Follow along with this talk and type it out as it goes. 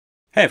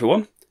Hey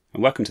everyone,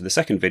 and welcome to the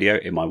second video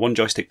in my One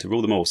Joystick to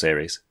Rule Them All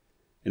series.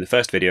 In the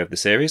first video of the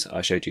series,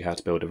 I showed you how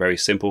to build a very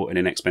simple and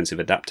inexpensive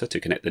adapter to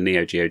connect the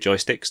Neo Geo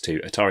joysticks to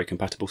Atari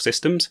compatible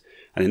systems,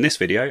 and in this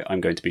video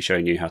I'm going to be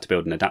showing you how to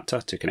build an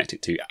adapter to connect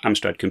it to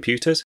Amstrad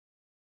computers,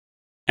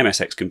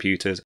 MSX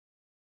computers,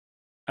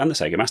 and the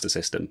Sega Master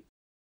System.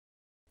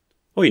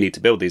 All you need to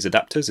build these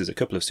adapters is a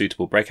couple of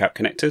suitable breakout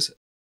connectors,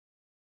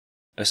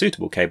 a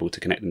suitable cable to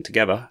connect them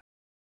together,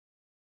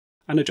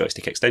 and a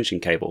joystick extension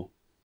cable.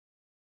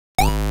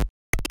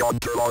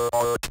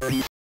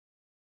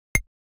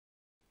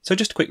 So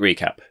just a quick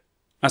recap.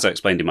 As I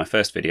explained in my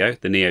first video,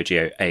 the Neo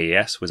Geo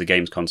AES was a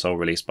games console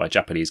released by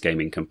Japanese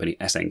gaming company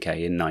SNK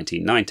in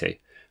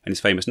 1990, and is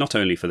famous not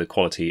only for the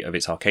quality of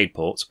its arcade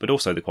ports, but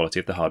also the quality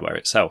of the hardware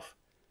itself.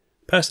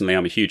 Personally,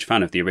 I'm a huge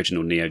fan of the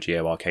original Neo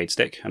Geo arcade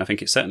stick, and I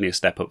think it's certainly a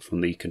step up from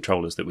the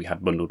controllers that we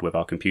had bundled with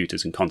our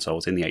computers and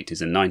consoles in the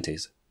 80s and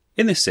 90s.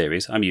 In this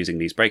series, I'm using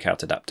these breakout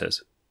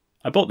adapters.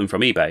 I bought them from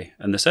eBay,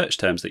 and the search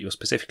terms that you'll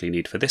specifically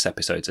need for this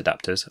episode's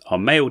adapters are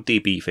male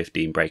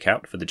DB15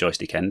 breakout for the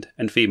joystick end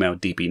and female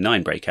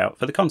DB9 breakout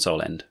for the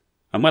console end.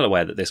 I'm well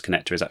aware that this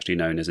connector is actually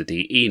known as a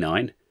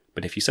DE9,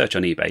 but if you search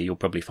on eBay you'll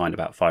probably find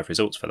about 5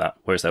 results for that,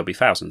 whereas there'll be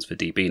thousands for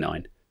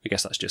DB9. I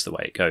guess that's just the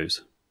way it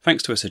goes.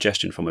 Thanks to a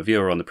suggestion from a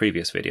viewer on the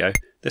previous video,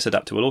 this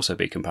adapter will also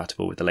be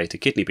compatible with the later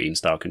kidney bean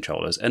style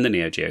controllers and the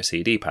Neo Geo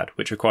CD pad,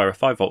 which require a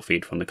 5V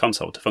feed from the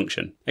console to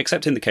function,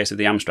 except in the case of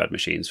the Amstrad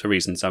machines for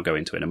reasons I'll go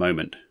into in a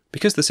moment.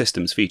 Because the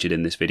systems featured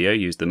in this video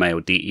use the male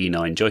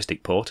DE9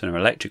 joystick port and are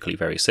electrically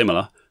very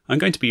similar, I'm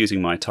going to be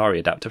using my Atari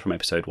adapter from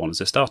episode 1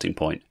 as a starting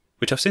point,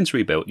 which I've since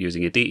rebuilt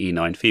using a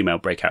DE9 female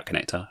breakout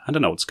connector and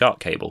an old SCART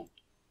cable.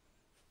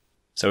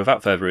 So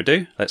without further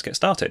ado, let's get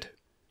started.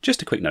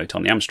 Just a quick note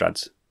on the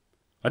Amstrads.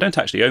 I don't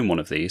actually own one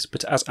of these,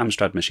 but as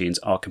Amstrad machines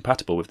are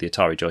compatible with the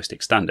Atari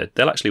joystick standard,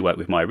 they'll actually work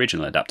with my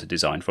original adapter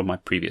design from my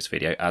previous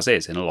video as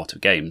is in a lot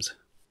of games.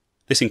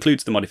 This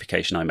includes the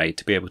modification I made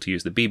to be able to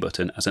use the B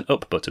button as an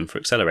up button for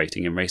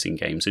accelerating in racing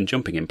games and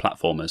jumping in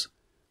platformers.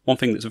 One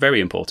thing that's very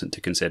important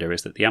to consider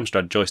is that the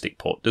Amstrad joystick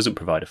port doesn't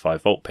provide a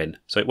 5V pin,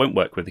 so it won't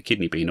work with the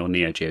Kidney Bean or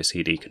Neo Geo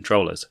CD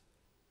controllers.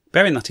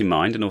 Bearing that in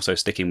mind, and also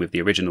sticking with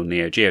the original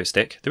Neo Geo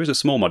stick, there is a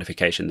small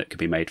modification that can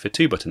be made for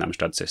 2-button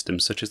Amstrad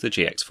systems such as the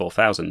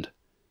GX4000.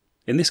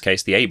 In this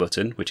case, the A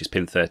button, which is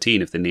pin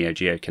 13 of the Neo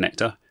Geo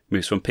connector,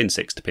 moves from pin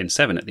 6 to pin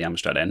 7 at the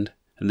Amstrad end,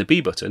 and the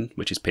B button,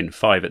 which is pin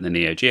 5 at the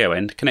Neo Geo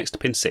end, connects to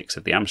pin 6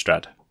 of the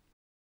Amstrad.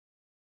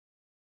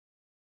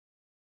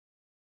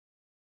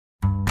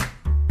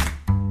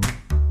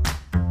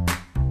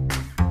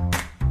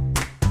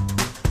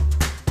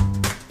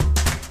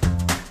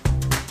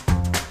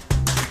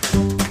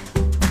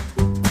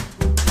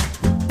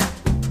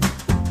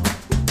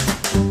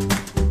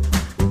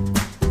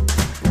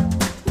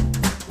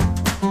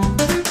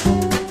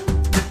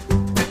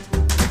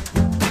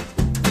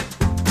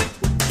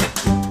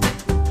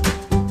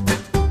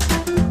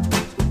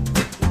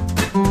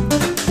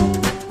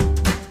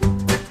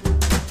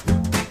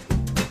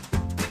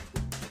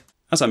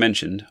 As I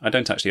mentioned, I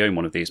don't actually own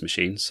one of these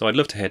machines, so I'd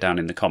love to hear down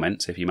in the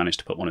comments if you managed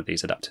to put one of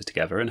these adapters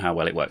together and how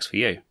well it works for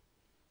you.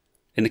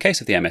 In the case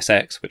of the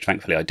MSX, which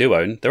thankfully I do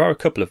own, there are a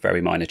couple of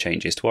very minor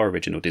changes to our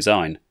original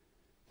design.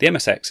 The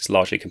MSX is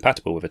largely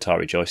compatible with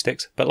Atari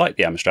joysticks, but like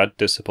the Amstrad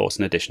does support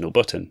an additional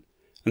button.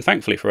 And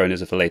thankfully for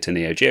owners of the later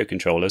Neo Geo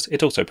controllers,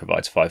 it also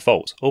provides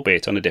 5V,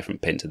 albeit on a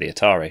different pin to the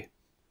Atari.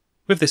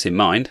 With this in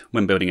mind,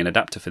 when building an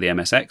adapter for the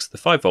MSX, the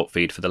 5V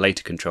feed for the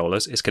later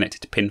controllers is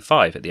connected to pin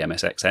 5 at the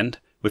MSX end,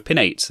 with pin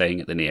 8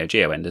 staying at the Neo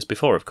Geo end as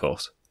before of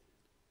course.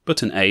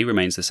 Button A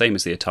remains the same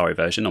as the Atari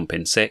version on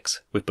pin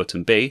 6, with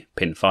button B,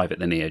 pin 5 at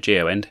the Neo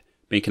Geo end,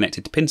 being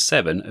connected to pin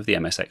 7 of the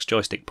MSX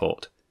joystick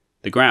port.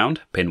 The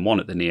ground, pin 1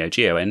 at the Neo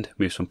Geo end,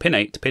 moves from pin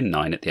 8 to pin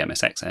 9 at the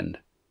MSX end.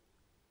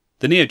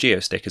 The Neo Geo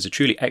stick is a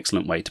truly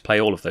excellent way to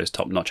play all of those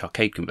top-notch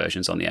arcade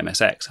conversions on the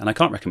MSX, and I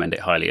can't recommend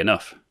it highly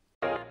enough.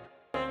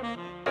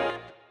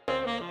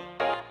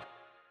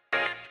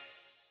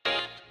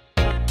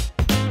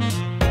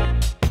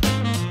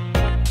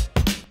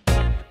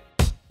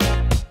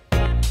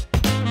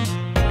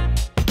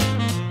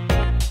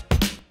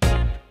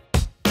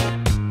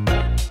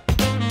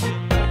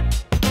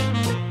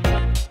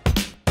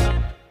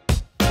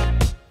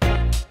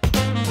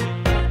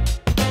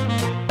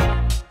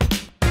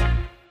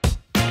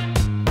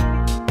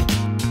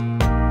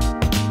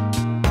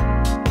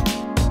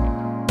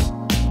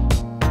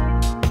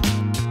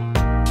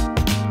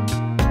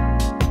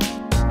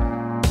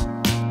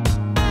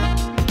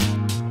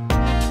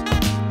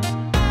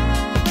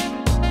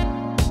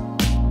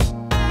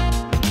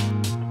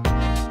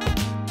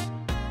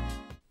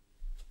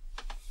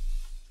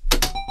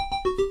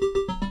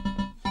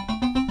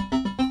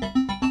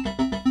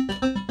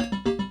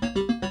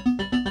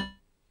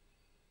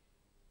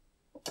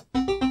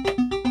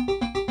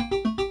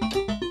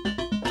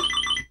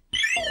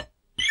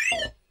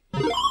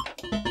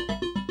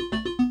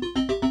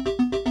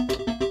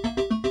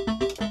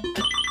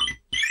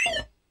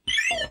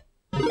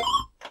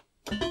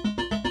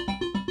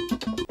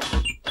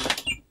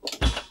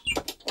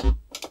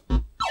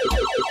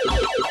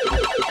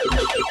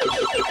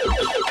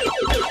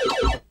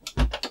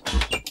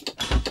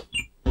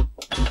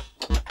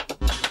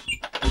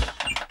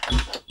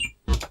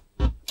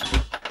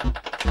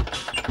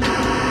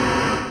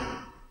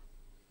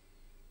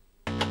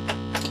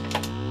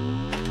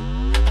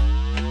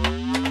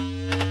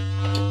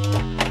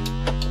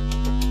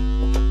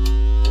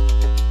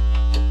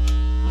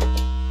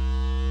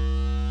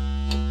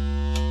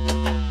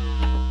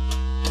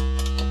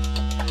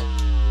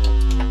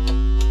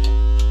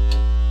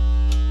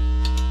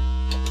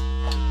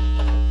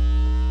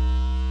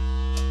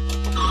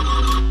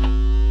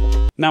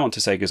 Now on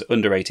to Sega's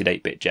underrated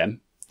 8-bit gem,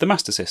 the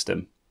Master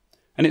System.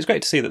 And it's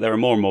great to see that there are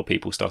more and more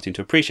people starting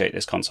to appreciate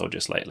this console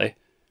just lately.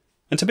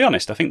 And to be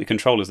honest, I think the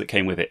controllers that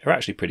came with it are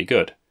actually pretty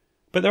good.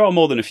 But there are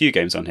more than a few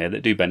games on here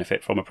that do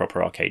benefit from a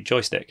proper arcade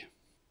joystick.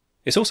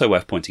 It's also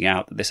worth pointing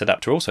out that this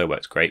adapter also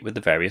works great with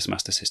the various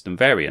Master System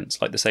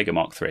variants like the Sega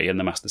Mark III and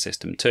the Master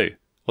System 2,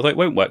 although it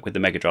won't work with the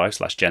Mega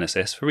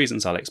Drive/Genesis for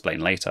reasons I'll explain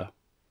later.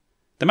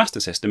 The Master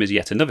System is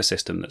yet another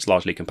system that's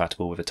largely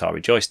compatible with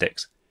Atari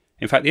joysticks.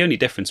 In fact, the only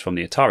difference from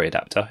the Atari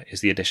adapter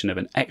is the addition of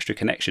an extra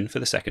connection for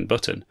the second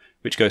button,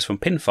 which goes from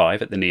pin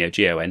 5 at the Neo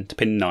Geo end to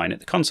pin 9 at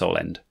the console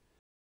end.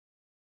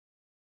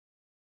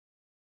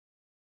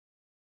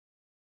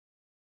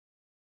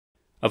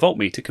 A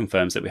voltmeter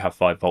confirms that we have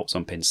 5 volts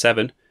on pin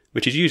 7,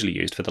 which is usually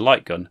used for the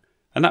light gun,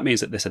 and that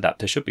means that this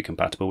adapter should be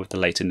compatible with the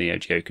later Neo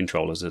Geo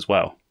controllers as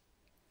well.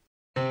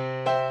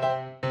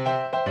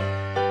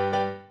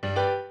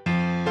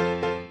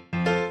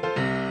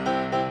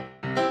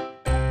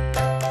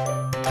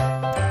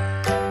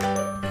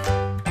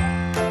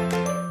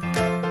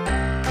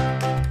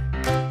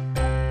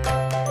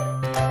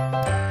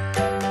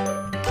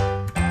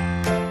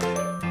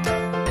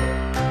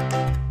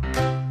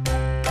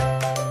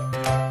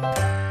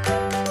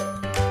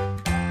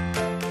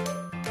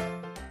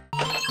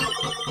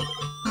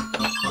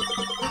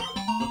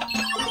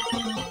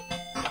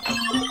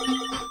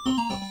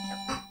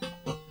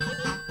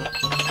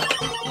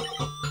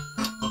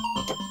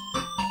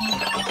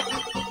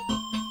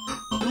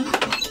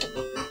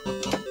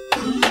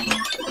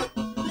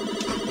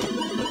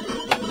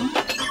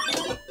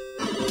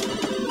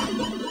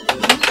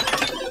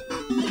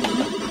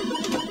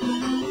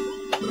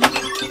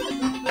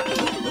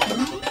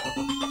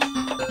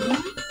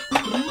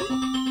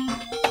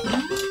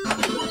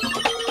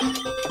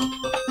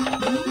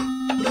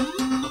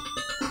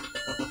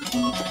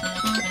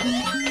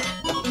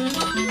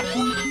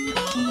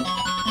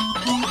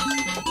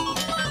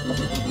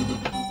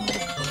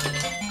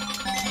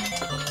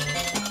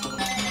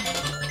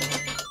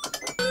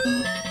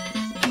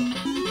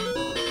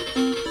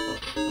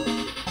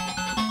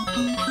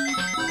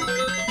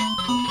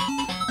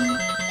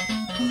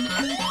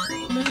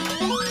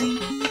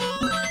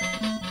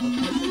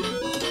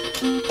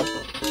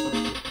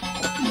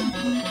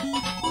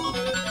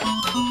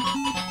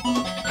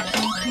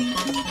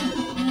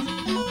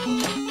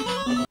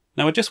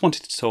 Now I just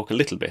wanted to talk a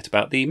little bit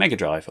about the Mega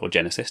Drive, or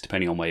Genesis,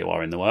 depending on where you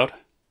are in the world.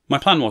 My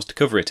plan was to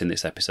cover it in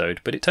this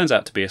episode, but it turns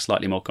out to be a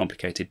slightly more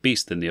complicated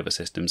beast than the other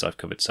systems I've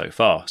covered so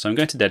far, so I'm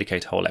going to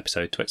dedicate a whole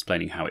episode to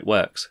explaining how it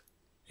works.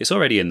 It's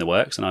already in the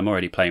works, and I'm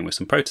already playing with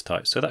some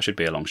prototypes, so that should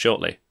be along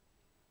shortly.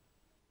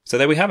 So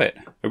there we have it,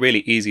 a really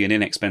easy and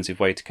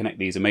inexpensive way to connect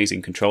these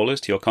amazing controllers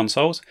to your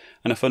consoles,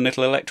 and a fun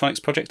little electronics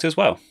project as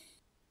well.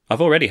 I've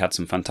already had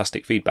some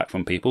fantastic feedback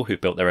from people who've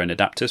built their own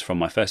adapters from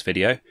my first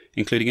video,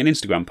 including an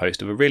Instagram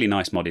post of a really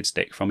nice modded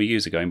stick from a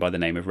user going by the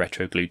name of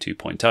RetroGlue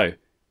 2.0.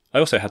 I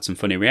also had some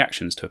funny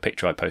reactions to a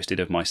picture I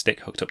posted of my stick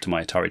hooked up to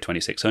my Atari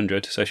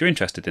 2600, so if you're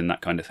interested in that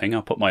kind of thing,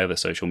 I'll put my other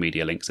social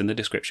media links in the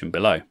description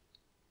below.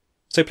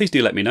 So please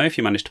do let me know if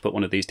you managed to put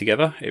one of these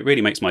together. It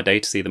really makes my day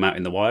to see them out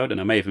in the wild,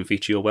 and I may even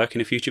feature your work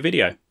in a future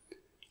video.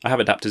 I have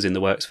adapters in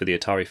the works for the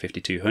Atari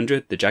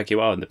 5200, the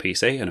Jaguar and the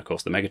PC, and of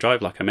course the Mega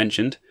Drive like I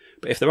mentioned,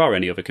 but if there are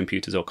any other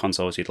computers or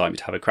consoles you'd like me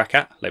to have a crack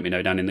at, let me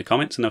know down in the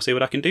comments and I'll see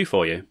what I can do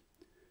for you.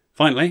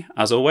 Finally,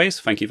 as always,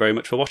 thank you very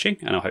much for watching,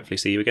 and I'll hopefully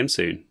see you again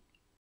soon.